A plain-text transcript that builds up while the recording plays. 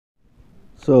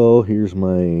So here's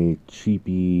my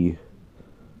cheapy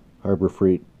Harbor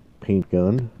Freight paint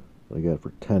gun I got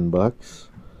for 10 bucks.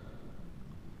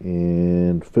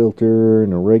 And filter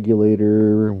and a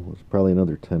regulator was probably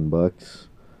another 10 bucks.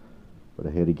 But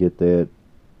I had to get that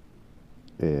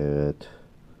at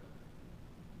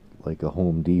like a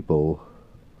Home Depot.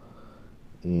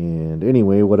 And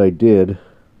anyway, what I did,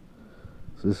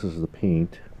 so this is the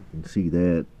paint. You can see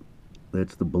that.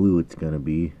 That's the blue it's going to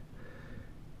be.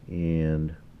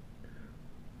 And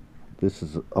this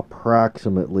is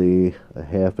approximately a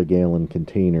half a gallon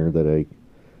container that I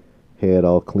had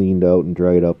all cleaned out and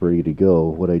dried up, ready to go.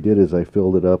 What I did is I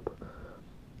filled it up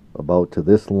about to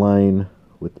this line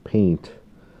with paint,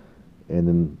 and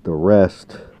then the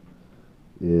rest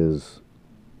is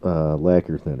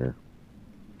lacquer thinner.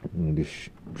 And just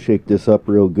shake this up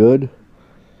real good,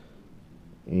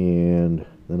 and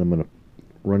then I'm going to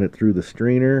run it through the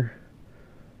strainer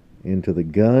into the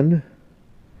gun,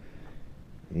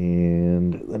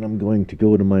 and then I'm going to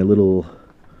go to my little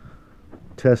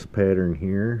test pattern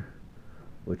here,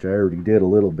 which I already did a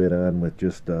little bit on with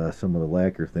just some of the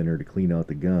lacquer thinner to clean out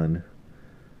the gun.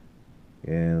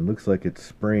 And it looks like it's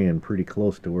spraying pretty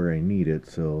close to where I need it,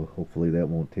 so hopefully that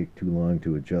won't take too long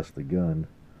to adjust the gun.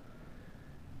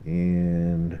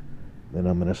 And then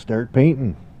I'm going to start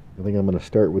painting. I think I'm going to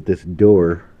start with this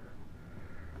door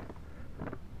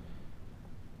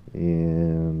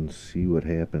and see what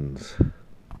happens.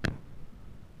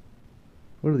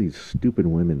 What are these stupid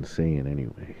women saying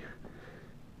anyway?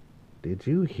 Did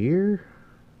you hear?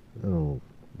 Oh,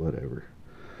 whatever.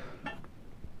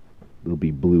 It'll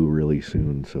be blue really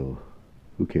soon, so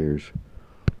who cares?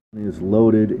 It is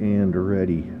loaded and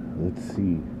ready. Let's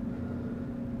see.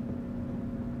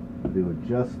 To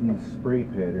adjust these spray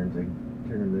patterns, I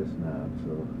turn this knob,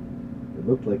 so it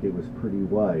looked like it was pretty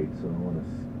wide, so I want to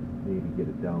maybe get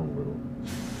it down a little.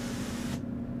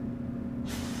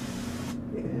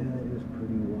 Yeah, it is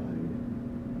pretty wide.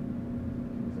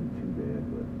 Isn't too bad,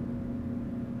 but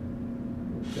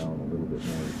it's down a little bit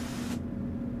more.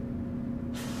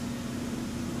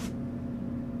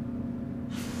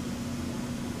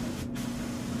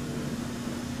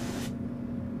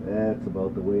 That's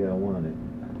about the way I want it.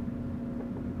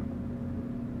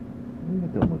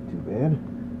 That don't look too bad.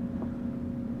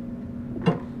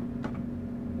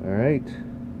 Alright.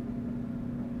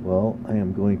 Well, I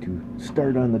am going to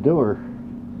start on the door.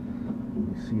 Let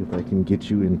me see if I can get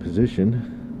you in position.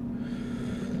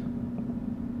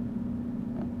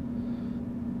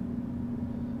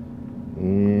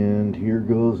 And here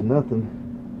goes nothing.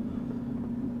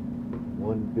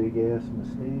 One big ass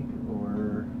mistake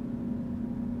or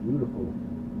beautiful.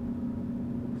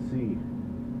 Let's see.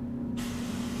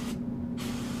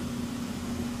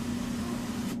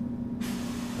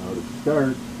 Now to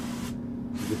start,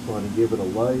 you just want to give it a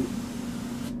light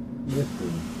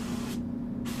misting.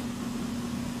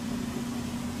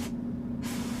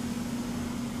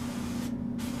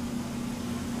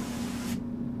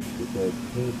 Get that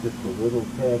paint just a little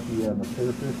tacky on the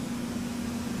surface.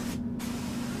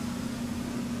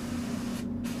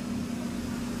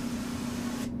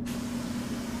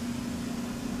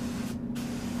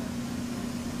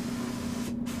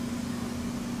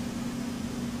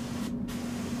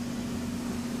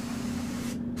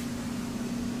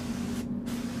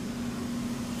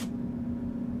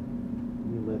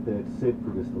 Let that sit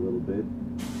for just a little bit.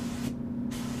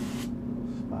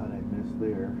 Little spot I missed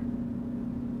there.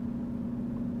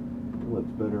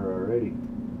 Looks better already.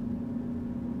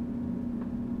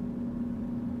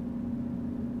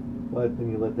 But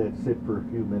then you let that sit for a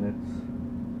few minutes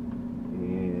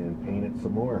and paint it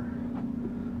some more.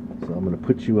 So I'm going to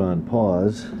put you on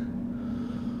pause.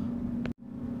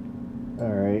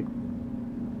 Alright.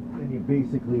 Then you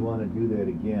basically want to do that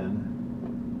again.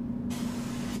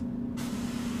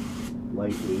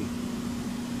 Lightly,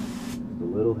 just a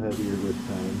little heavier this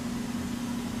time.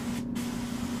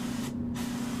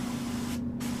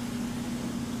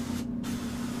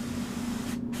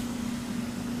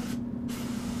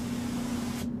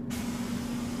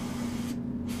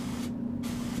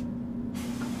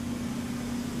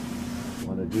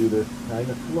 Want to do this kind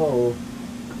of slow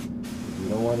because you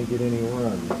don't want to get any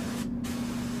runs.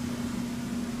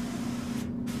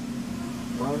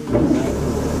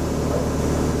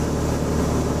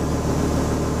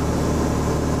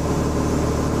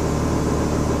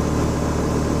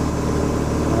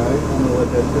 Let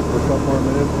that sit for a couple more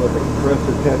minutes, let the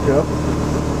compressor catch up.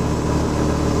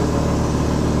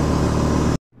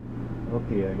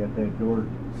 Okay, I got that door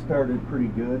started pretty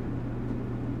good.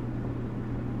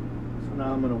 So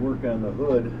now I'm going to work on the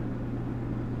hood.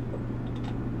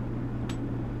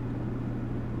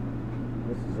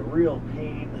 This is a real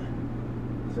pain,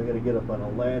 so I got to get up on a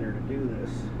ladder to do this.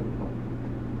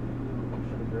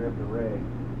 Should have grabbed a rag.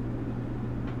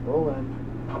 Roll in.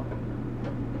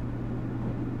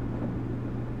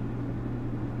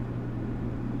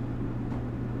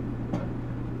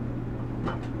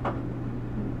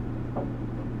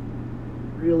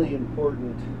 Really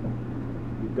important,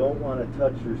 you don't want to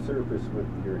touch your surface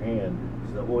with your hand,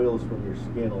 because the oils from your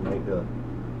skin will make a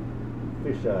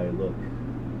fisheye look.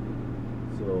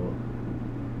 So,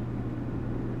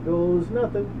 here goes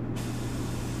nothing.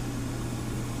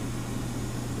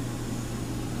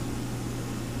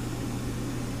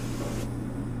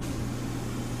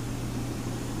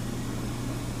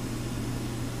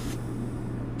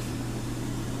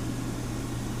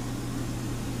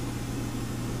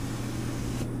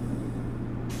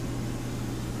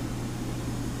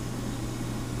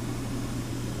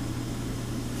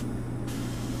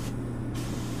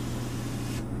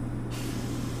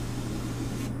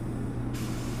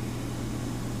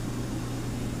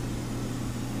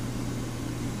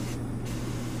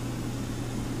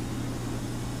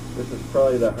 This is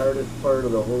probably the hardest part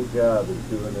of the whole job, is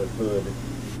doing this hood,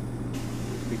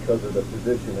 because of the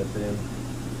position it's in.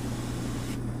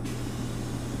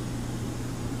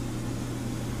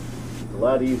 It's a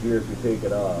lot easier if you take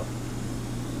it off,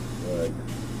 but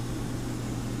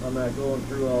I'm not going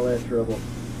through all that trouble.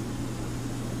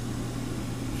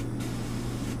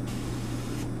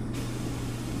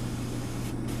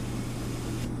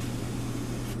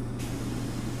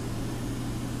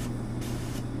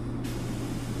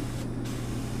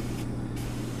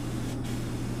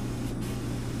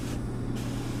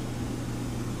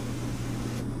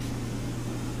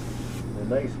 A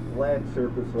nice flat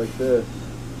surface like this,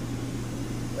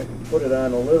 I can put it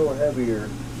on a little heavier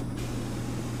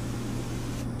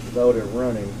without it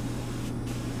running,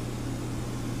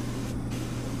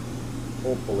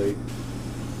 hopefully.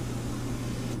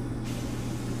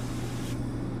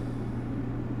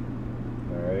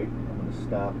 Alright, I'm going to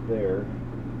stop there.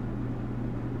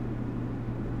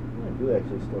 I do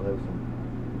actually still have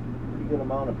some pretty good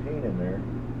amount of paint in there.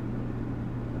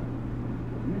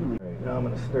 Right, now I'm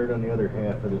going to start on the other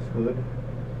half of this hood.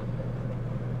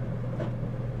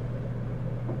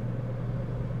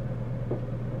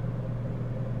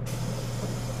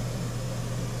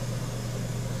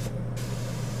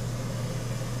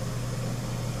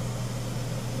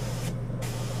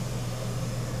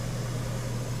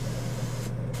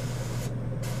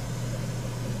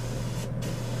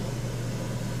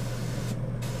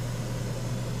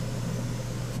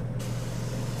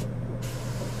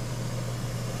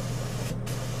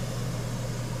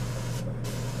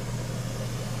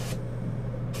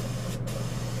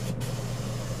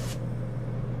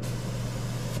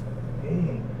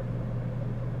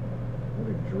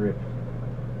 Drip.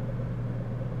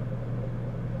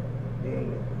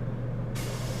 Dang it.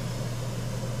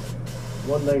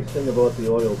 One nice thing about the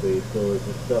oil base though is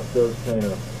the stuff does kind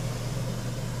of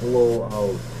flow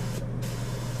out.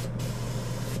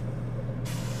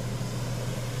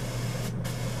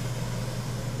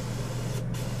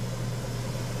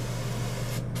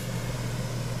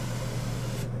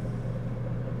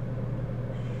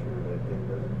 Sure that thing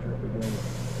doesn't drip again.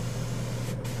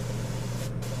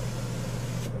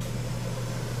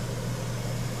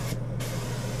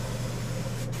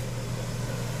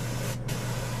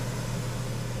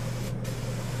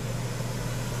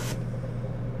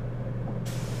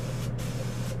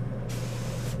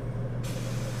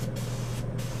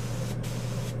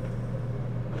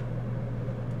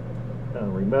 Now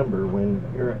remember, when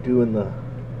you're doing the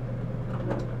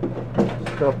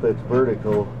stuff that's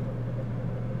vertical,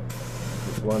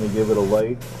 just want to give it a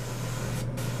light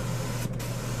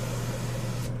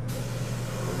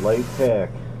tack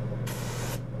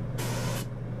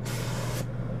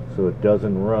so it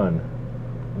doesn't run.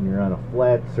 When you're on a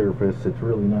flat surface, it's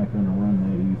really not going to run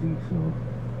that easy. So,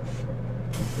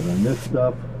 but on this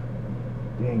stuff,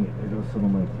 dang it, there goes some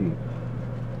of my tape.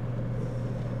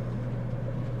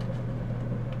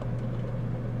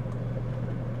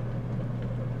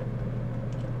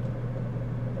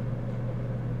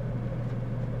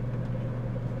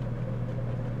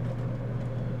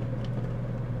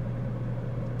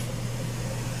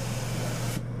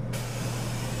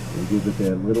 Give it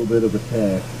that little bit of a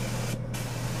tack.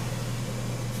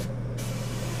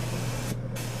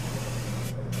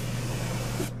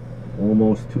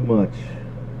 Almost too much.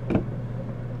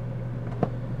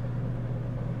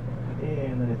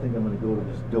 And I think I'm going to go to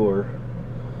this door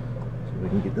so we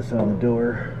can get this on the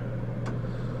door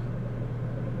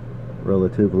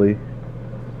relatively.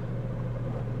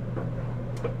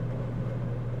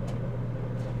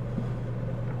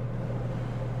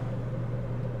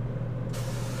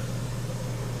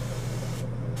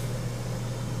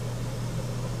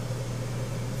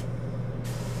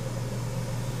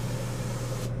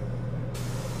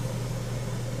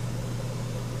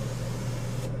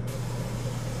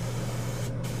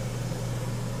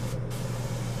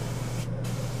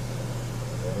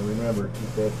 remember,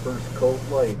 keep that first coat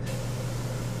light.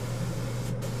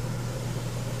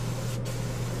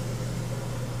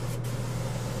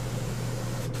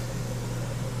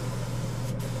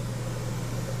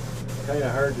 Kind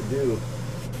of hard to do.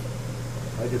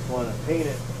 I just want to paint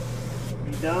it,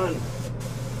 be done.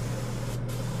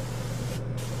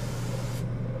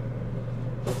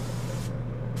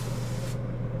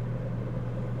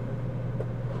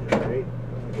 Alright,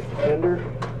 get the fender.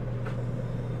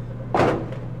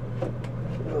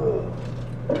 Oh,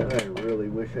 I really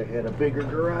wish I had a bigger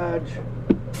garage.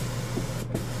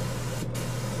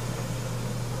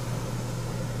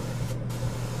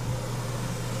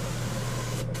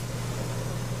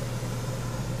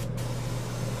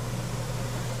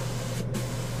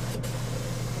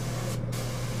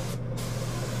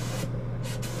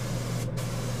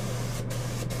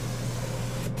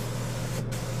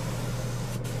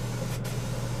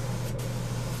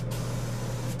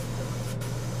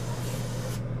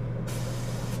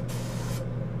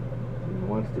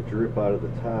 Wants to drip out of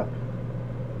the top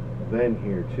vent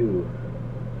here too.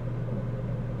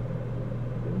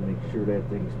 And make sure that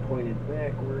thing's pointed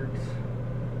backwards,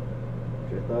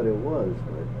 which I thought it was,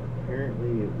 but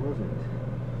apparently it wasn't.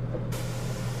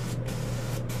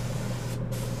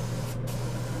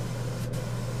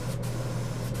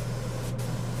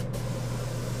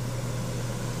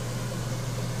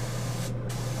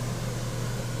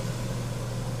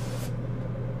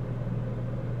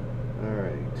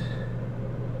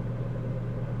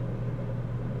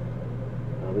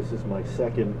 This is my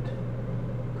second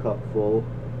cup full.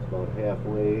 It's about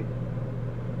halfway.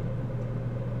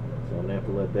 So I'm going to have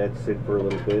to let that sit for a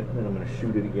little bit. Then I'm going to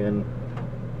shoot it again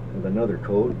with another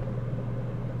coat.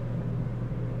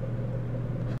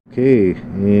 Okay,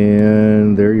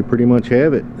 and there you pretty much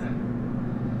have it.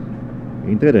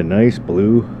 Ain't that a nice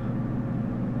blue?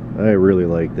 I really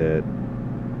like that.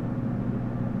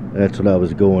 That's what I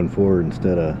was going for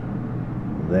instead of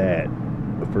that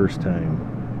the first time.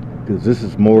 Because this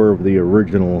is more of the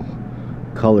original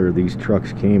color these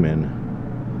trucks came in.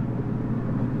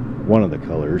 One of the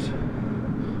colors.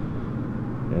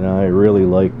 And I really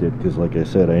liked it because, like I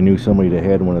said, I knew somebody that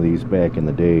had one of these back in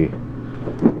the day.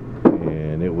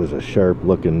 And it was a sharp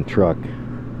looking truck.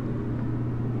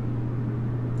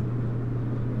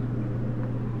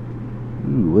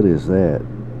 Ooh, what is that?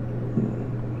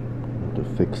 Have to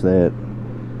fix that.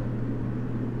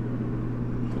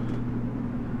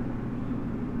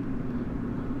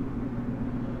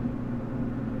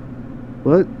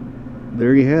 But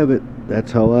there you have it.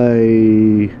 That's how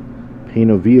I paint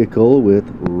a vehicle with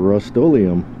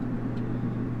Rust-Oleum.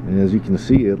 And as you can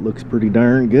see, it looks pretty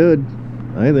darn good,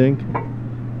 I think.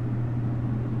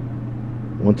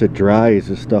 Once it dries,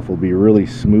 this stuff will be really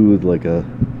smooth, like a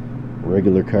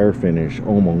regular car finish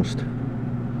almost.